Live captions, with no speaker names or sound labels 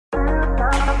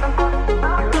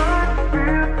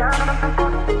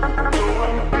Uaag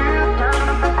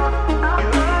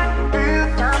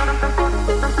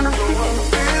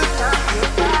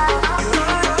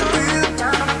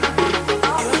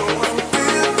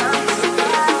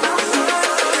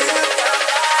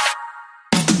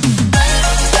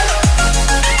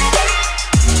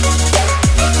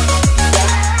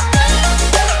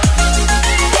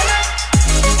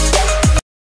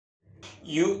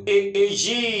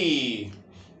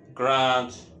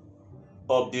grant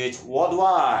update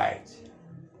worldwide.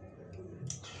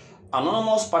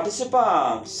 Anonymous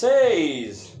participant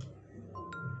says,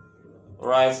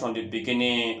 right from the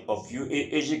beginning of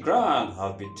Uaag grant,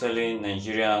 have been telling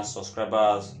Nigerian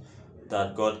subscribers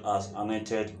that God has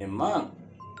anointed a man,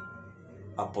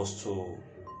 Apostle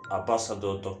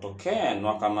Ambassador Dr. Ken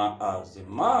Nwakama, as the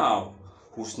man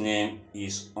whose name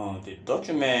is on the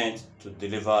document to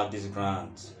deliver this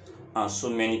grant. And so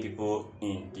many people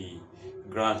in the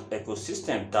grant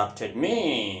ecosystem doubted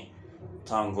me.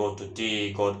 Thank God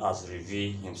today God has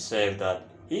revealed himself that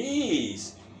he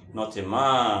is not a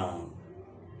man.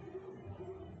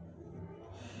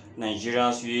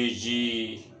 Nigerians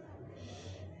Uaag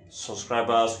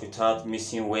subscribers without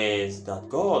missing words that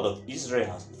God of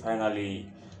Israel has finally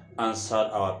answered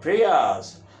our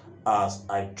prayers. As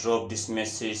I drop this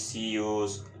message,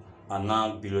 CEOs are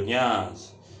now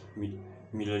billionaires,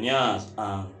 millionaires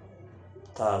and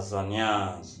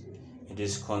Tanzanians in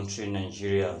this country,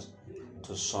 Nigeria.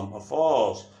 To some of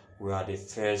us, we are the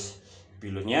first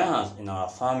billionaires in our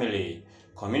family,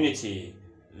 community.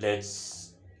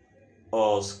 Let's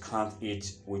us count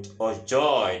it with us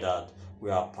joy that we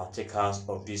are partakers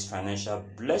of these financial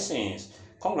blessings.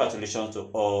 Congratulations to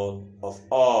all of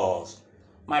us.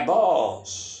 My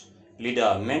boss,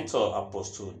 leader, mentor,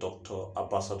 Apostle Dr.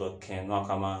 Ambassador Ken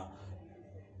Nwakama,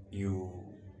 you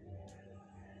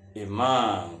a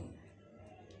man.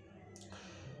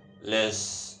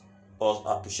 Let's us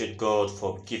appreciate God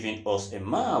for giving us a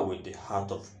man with the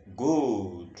heart of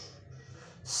good.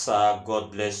 Sir,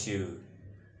 God bless you.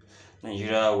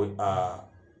 Nigeria, we are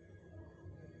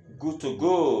good to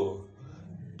go.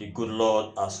 The good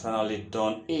Lord has finally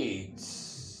done it.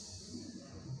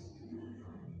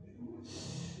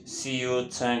 See you,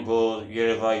 thank God,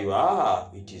 wherever you are,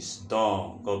 it is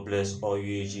done. God bless all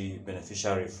Uaag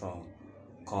beneficiary from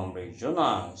Comrade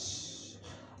Jonas.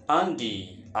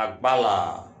 Andy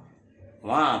Agbala,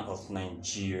 one of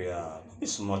Nigeria.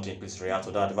 It's nothing, please react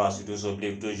to that verse. You do so,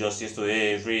 believe, do justice to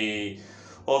every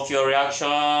of your reaction.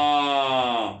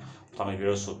 Tell me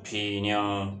your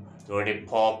opinion. Already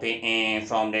popping in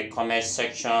from the comment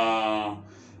section.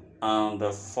 And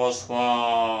the first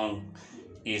one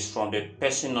is from the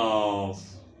person of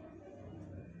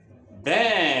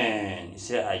Ben. He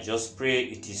said, I just pray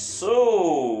it is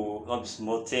so. Not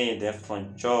small thing. Then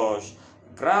from Josh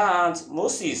Grant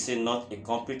Moses said, not a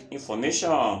complete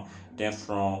information. Then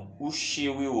from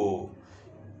Ushiwiwo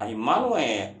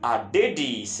Emmanuel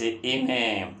Adedi say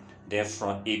amen. Then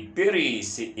from Iberi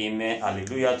say amen.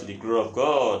 Hallelujah to the glory of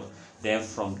God. Then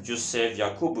from Joseph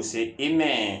Yakubu say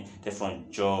amen. Then from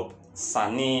Job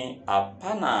Sani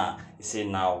Apana, he say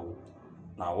now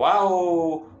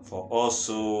wow for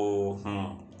also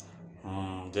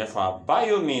therefore by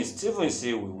all means Stephen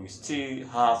say we will still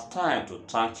have time to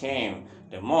thank him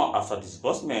the more after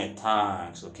disbursement.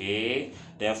 Thanks. Okay,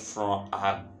 then from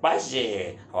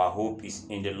Agbaje, our hope is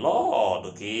in the Lord.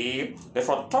 Okay, then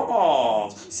from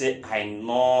Thomas say I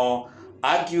know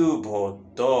argue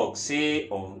but dog say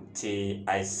until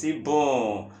I see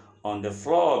bone on the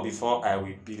floor before I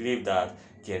will believe that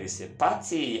there is a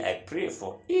party. I pray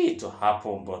for it to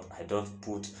happen, but I don't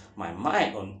put my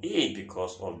mind on it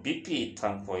because of BP.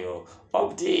 Thank for your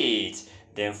update.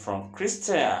 Then from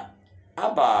Christian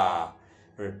Abba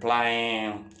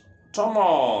replying,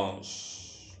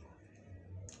 Thomas.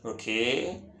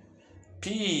 Okay.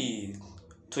 P.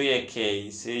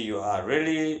 Toyeke say you are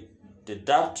really the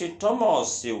doubting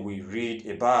Thomas say we read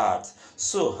about.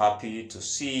 So happy to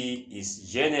see his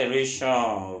generation.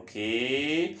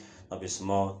 Okay, not a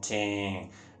small thing.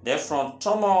 Then from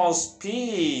Thomas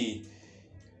P.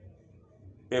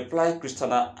 reply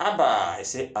Christiana Abba. I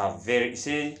say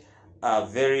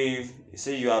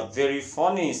you are very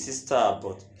funny, sister,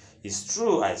 but it's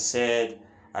true. I said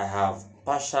I have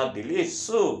partial belief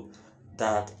so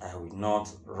that I will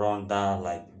not run down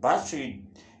like battery.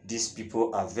 These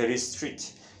people are very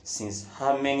strict. Since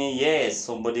how many years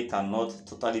somebody cannot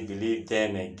totally believe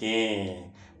them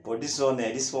again? But this one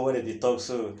when they talk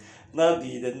so now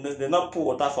they not put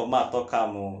water for my talk.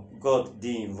 God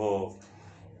did involve.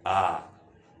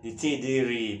 The thing they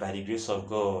read by the grace of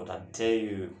God. I tell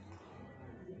you,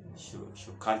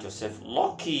 should count yourself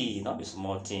lucky, not be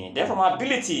small thing. Then from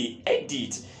ability,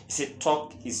 edit. He said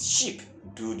talk is cheap,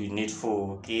 do the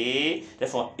needful. Okay. Then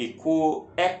from equal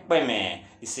ekpeme,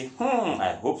 he said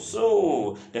I hope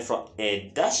so. Then from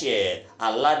edashe,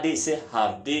 alade say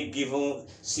have they given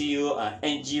CEO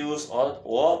and NGOs or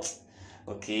what?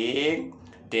 Okay.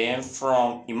 Then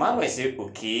from Emmanuel, say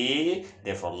okay.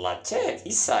 Then from Lachet,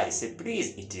 Isa, he said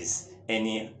please, it is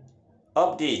any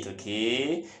update.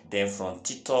 Okay. Then from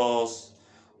Titus,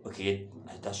 okay,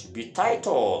 that should be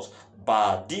Titus.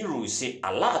 Badiru say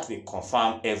alert will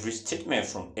confirm every statement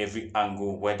from every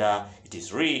angle, whether it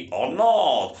is real or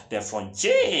not. Then from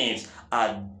James,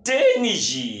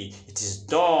 Adeniji, it is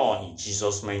done in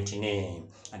Jesus' mighty name.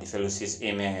 And the fellow says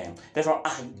amen. Then from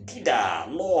Agida,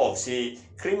 love, say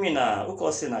criminal. Who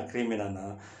can say na criminal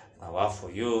now? Now what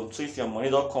for you? So if your money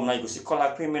don't come now, you go see call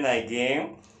a criminal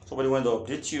again. Somebody want to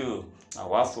update you. Now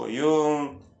what for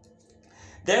you?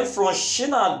 Then from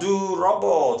Shinadu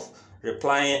Robert,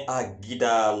 replying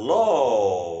Agida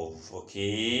love.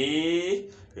 Okay.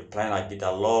 Replying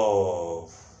Agida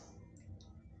love.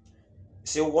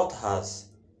 Say what has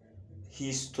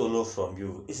he stolen from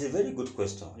you? It's a very good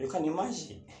question. You can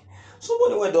imagine.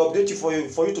 Somebody will update you for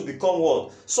you to become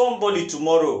what? Somebody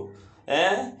tomorrow.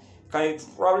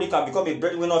 Probably can become a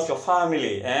breadwinner of your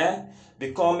family.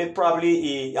 Become an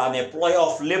employer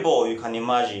of labor. You can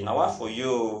imagine. Now what for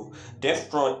you? Then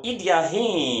from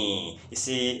Idiahin, you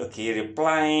see, okay,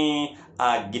 replying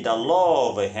Agida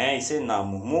love. He said na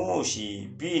mumu she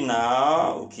be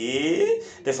now. Okay.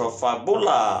 Then from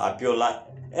Fabola Abiola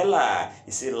Ella,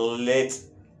 he said let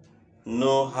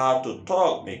know how to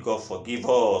talk. May God forgive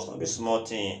us. Not be small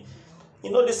thing.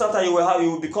 You know, this time you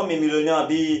will become a millionaire,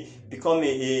 become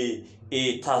a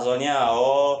Tanzania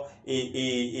or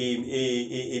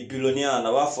a billionaire.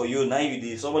 Now what for you? Now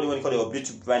you somebody when you call the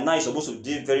objective by now you're supposed to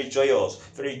be very joyous,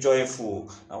 very joyful.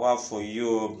 Now what for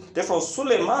you? Then from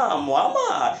Suleiman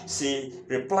Muhammad, say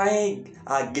replying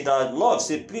Agida love,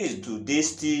 say please do they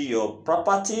steal your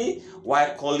property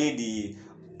while calling the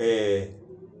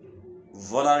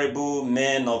vulnerable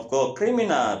men of God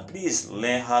criminal? Please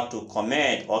learn how to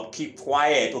comment or keep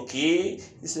quiet. Okay,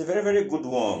 it's a very, very good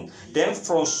one. Then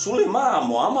from Suleiman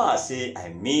Muhammad, say I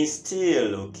mean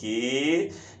still.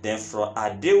 Okay. Then from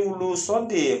Adeulu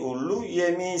Sunday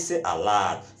Oluyemi, say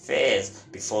alert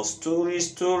first before story.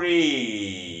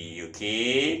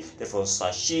 Okay. Then from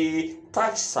Sashi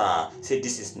Taxa, say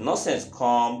this is nonsense.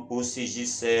 Come OCG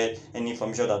said any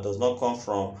information that does not come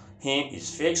from him is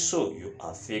fake, so you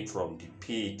are fake from the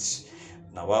pit.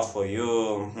 Now what for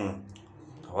you?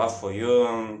 Now what for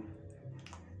you?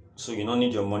 So you don't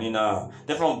need your money now.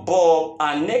 Then from Bob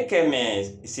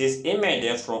Anekeme, it says amen.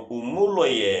 Then from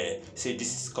Umuloye, say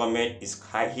this comment is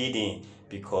hidden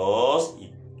because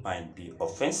it might be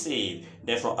offensive.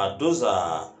 Then from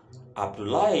Adoza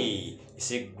Abdullahi, it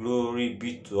says glory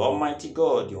be to Almighty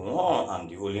God, the one and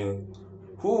the only,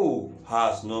 who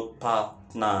has no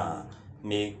partner.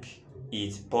 Make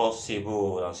it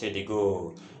possible, and say they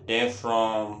go. Then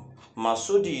from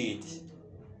Masudi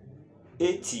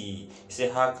 80, say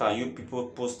how can you people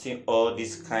posting all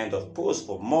this kind of posts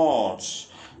for months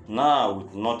now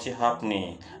with nothing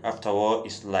happening? Afterward,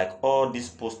 it's like all these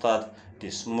posters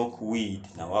they smoke weed.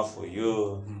 Now what for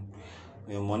you?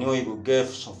 Your money you will get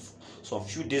some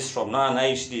few days from now. Now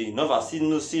you see never see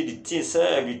the thing,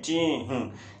 say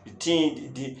everything. The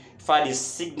thing the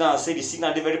signal, say the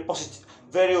signal they very positive.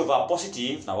 Very over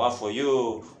positive. Now what for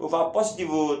you? Over positive,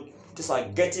 things are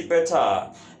getting better.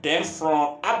 Then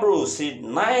from Abro said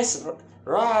nice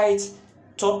right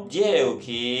top there.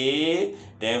 Okay.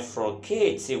 Then from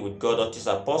Kate say with God all things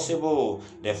are possible.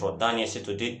 Then from Daniel say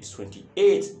today is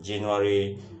 28th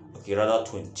January. Okay, rather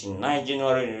 29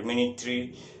 January, remaining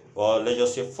 3 or let's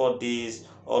just say 4 days.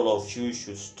 All of you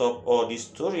should stop all this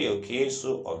story. Okay,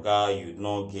 so Oga, you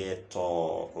don't get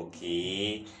talk.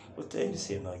 Okay. What tell you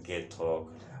say not get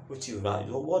talk? What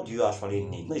do you actually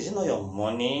need? No, is it not your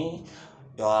money,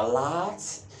 your alert?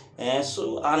 And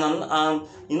so and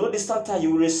you know this time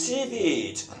you will receive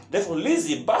it. Therefore,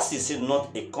 lazy basis is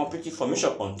not a complete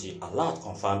information until alert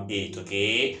confirm it.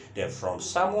 Okay. Then from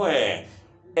Samuel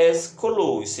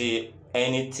Escolo, you say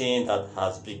anything that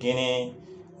has beginning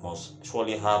must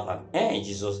surely have an end.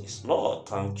 Jesus is Lord.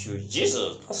 Thank you,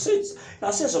 Jesus. That's it.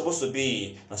 That's it supposed to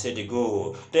be. That's it they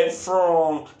go. Then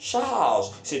from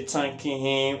Charles, say thanking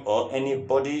him or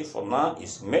anybody for now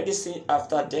is medicine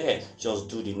after death. Just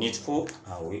do the needful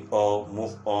and we all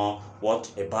move on.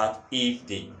 What about if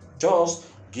they just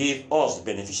give us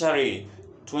beneficiary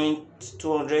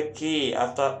 200K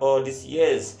after all these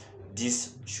years?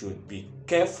 This should be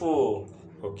careful.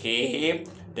 Okay.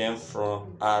 Then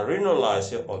from Arinola,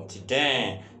 say until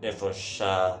then from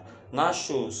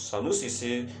Nashu Sanusi,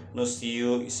 say no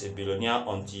CEO is a billionaire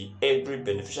until every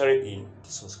beneficiary in the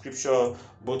subscription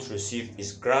both receive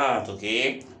his grant.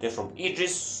 Okay. Then from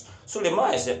Idris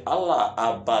Suleiman, I say Allah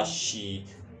Abashi.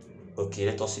 Okay,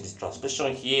 let us see this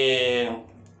translation here.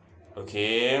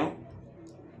 Okay.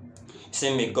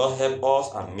 Say, may God help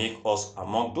us and make us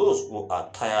among those who are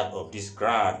tired of this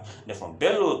grant. Then from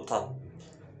Bello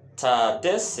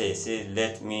Tadese, say,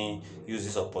 let me use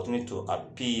this opportunity to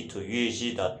appeal to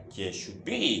UAG that there should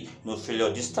be no failure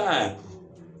this time.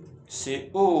 Say,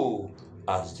 oh,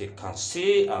 as they can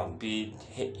see and be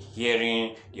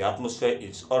hearing, the atmosphere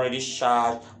is already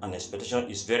charged and expectation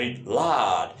is very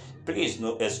loud. Please,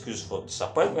 no excuse for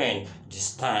disappointment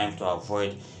this time to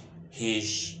avoid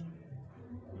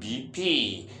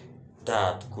BP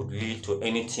that could lead to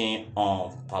anything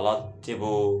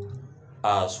unpalatable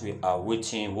as we are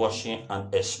waiting, watching,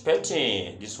 and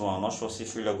expecting. This one, I'm not sure if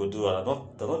failure go do.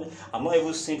 I'm not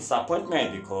even seeing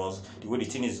disappointment because the way the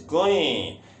thing is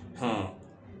going.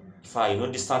 If I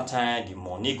distant time, the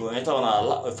money go enter on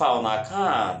our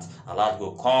account, a lot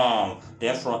go come.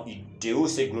 Then from they will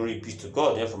say glory be to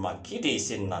God. Then from Akide,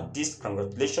 say now this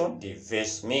congratulations, they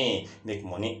vex me, make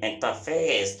money enter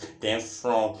first. Then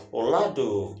from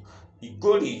Olado,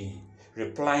 Igoli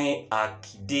replying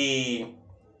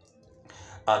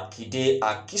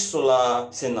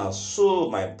Akisola, say now so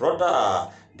my brother.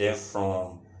 Then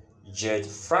from Jet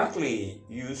frankly,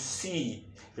 you see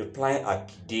replying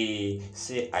Akide,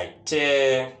 say I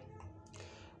tell,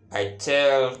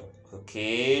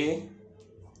 okay.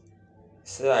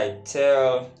 Say I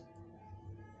tell,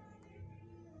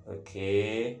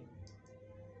 okay.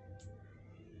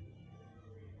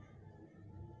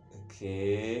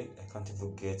 Okay, I can't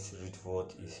even read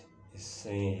what is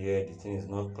saying here. The thing is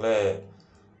not clear.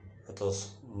 Let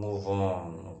us move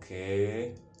on.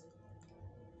 Okay.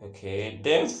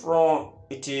 Then from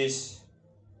it is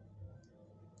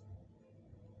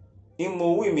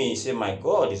Imowimi, say my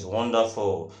God is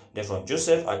wonderful. Then from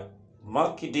Joseph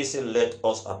Makide, say let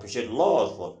us appreciate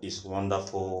Lord for his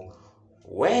wonderful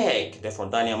work. Then from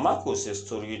Daniel Marcos, say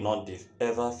story not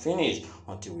ever finished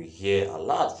until we hear a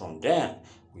lot from them.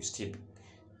 We still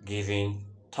giving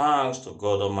thanks to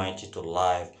God Almighty to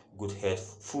life, good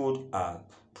health, food, and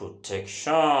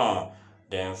protection.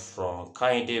 Then from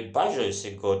Kainde Bajo,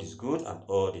 say God is good and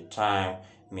all the time.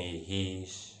 May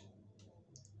his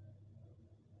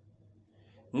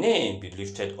name be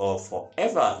lifted up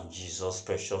forever in Jesus'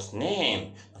 precious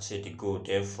name. I say the good.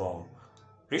 Then from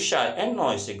Richard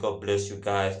Enoy, say God bless you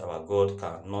guys. Our God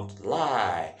cannot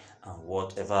lie, and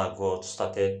whatever God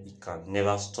started, He can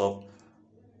never stop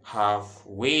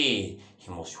halfway. He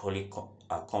must surely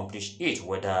accomplish it,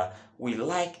 whether we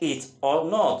like it or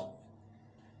not.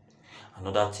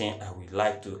 Another thing I would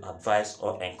like to advise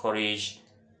or encourage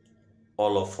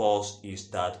all of us is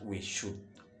that we should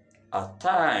at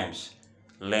times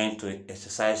learn to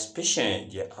exercise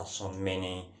patience. There are so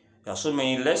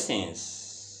many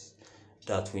lessons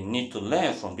that we need to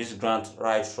learn from this grant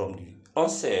right from the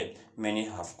onset. Many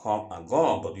have come and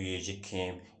gone, but UAG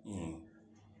came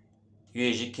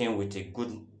with a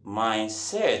good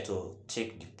mindset to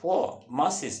take the poor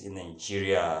masses in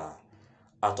Nigeria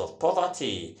out of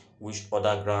poverty, which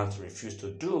other grants refused to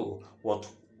do. What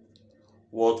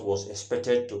was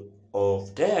expected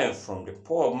of them from the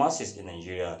poor masses in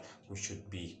Nigeria. We should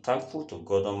be thankful to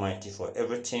God Almighty for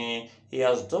everything He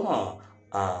has done.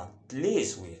 At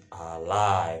least we are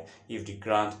alive. If the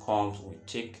grant comes, we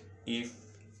take. If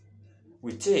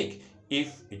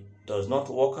it does not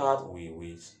work out, we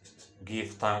will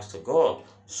give thanks to God.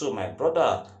 So my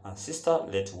brother and sister,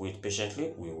 let's wait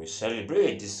patiently. We will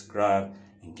celebrate this grant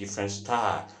in different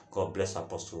style. God bless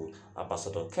Apostle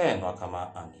Ambassador Ken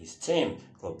Wakama and his team.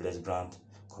 God bless Grant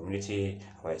community.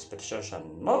 Our expectation shall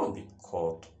not be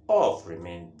cut off.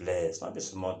 Remain blessed. Not be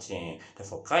small thing.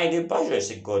 Therefore, kindly Bajo,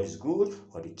 say God is good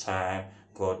all the time.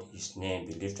 God, His name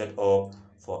be lifted up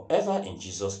forever in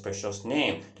Jesus' precious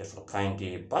name. Therefore,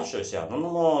 kindly Bajo, say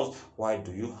Anonymous, why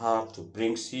do you have to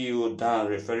bring CEO down,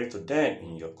 referring to them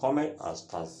in your comment as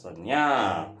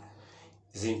Tanzania?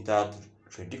 Isn't that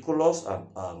ridiculous?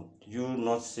 And you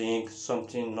not saying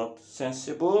something not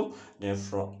sensible? Then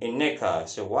from Eneka, I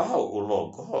say, wow, oh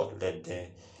Lord God, let them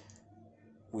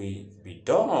we be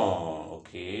done.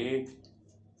 Okay,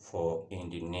 for in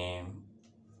the name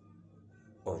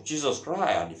of Jesus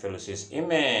Christ. And the fellow says,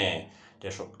 amen.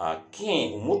 Therefore, our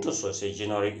King Umutuso says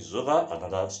January is over.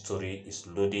 Another story is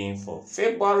loading for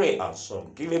February, and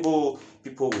some gullible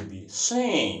people will be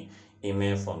saying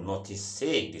amen for notice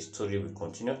sake. The story will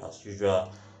continue as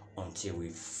usual until we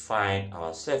find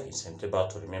ourselves in September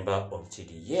to remember until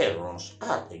the year runs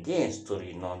out. Again,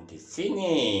 story not the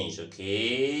finish,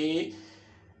 okay?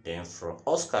 Then from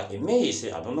Oscar, it may say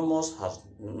Anonymous has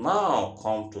now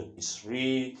come to its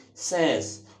real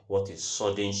sense. What a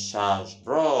sudden charge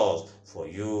brought for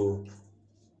you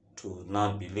to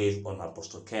now believe on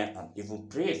Apostle Ken and even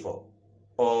pray for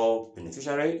all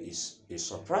beneficiary is a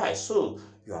surprise. So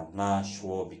you are not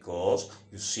sure because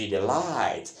you see the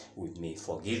light. We may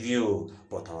forgive you,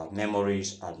 but our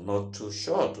memories are not too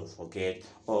short to forget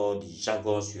all the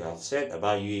jargons you have said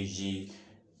about UAG,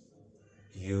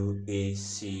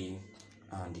 UAC,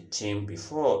 and the team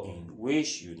before, in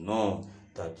which you know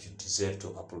that you deserve to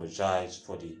apologize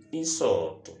for the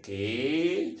insult,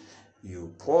 okay?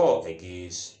 You pour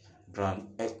against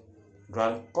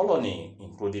grant colony,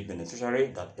 including beneficiary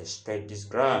that expect this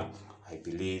grant. I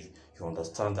believe you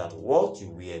understand that what you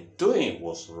were doing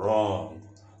was wrong.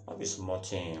 Not be small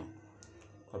thing.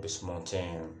 Not be small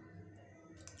thing.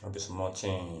 Not be small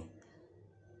thing.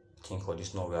 Think for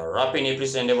this now. We are wrapping it.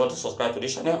 Please endeavor to subscribe to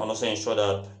this channel and also ensure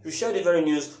that you share the very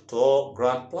news to all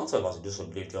grant platforms as you do so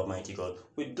believe the Almighty God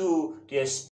will do the